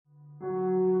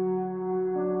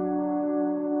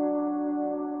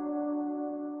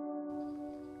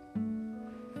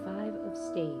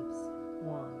Staves,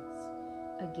 wands.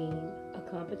 A game, a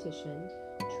competition,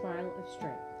 trial of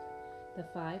strength. The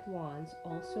five wands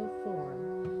also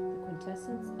form the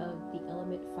quintessence of the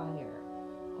element fire,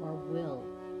 our will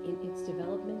in its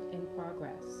development and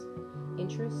progress,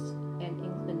 interests and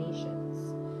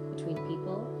inclinations between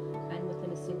people and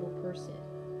within a single person.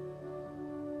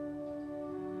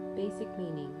 Basic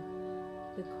meaning: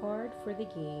 the card for the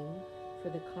game for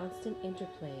the constant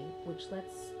interplay which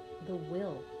lets the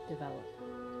will develop.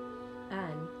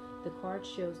 And the card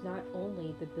shows not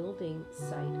only the building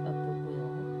site of the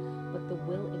will, but the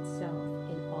will itself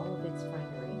in all of its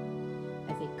finery,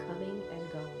 as a coming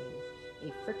and going,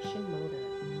 a friction motor,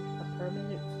 a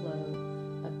permanent flow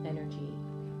of energy,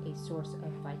 a source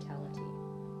of vitality.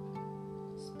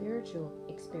 Spiritual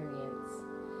experience.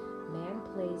 Man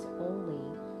plays only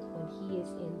when he is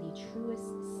in the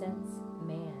truest sense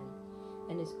man,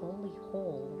 and is only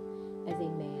whole as a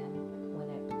man when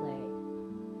at play.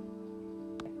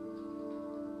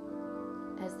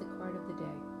 As the card of the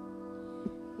day,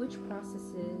 which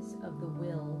processes of the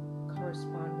will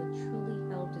correspond with truly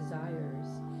held desires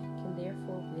can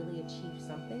therefore really achieve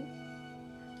something?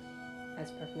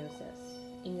 As prognosis,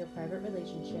 in your private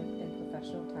relationship and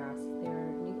professional tasks, there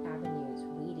are new avenues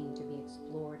waiting to be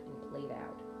explored and played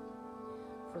out.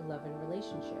 For love and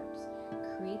relationships,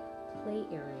 create play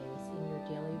areas in your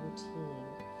daily routine.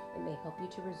 It may help you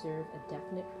to reserve a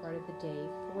definite part of the day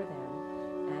for them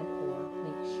and or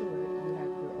make sure you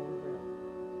have your own room.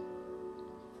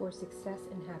 For success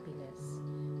and happiness,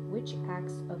 which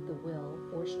acts of the will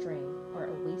or strength are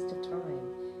a waste of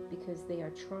time because they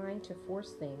are trying to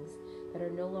force things that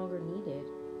are no longer needed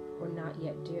or not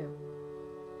yet due?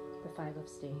 The Five of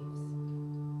Staves.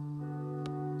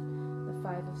 The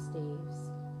Five of Staves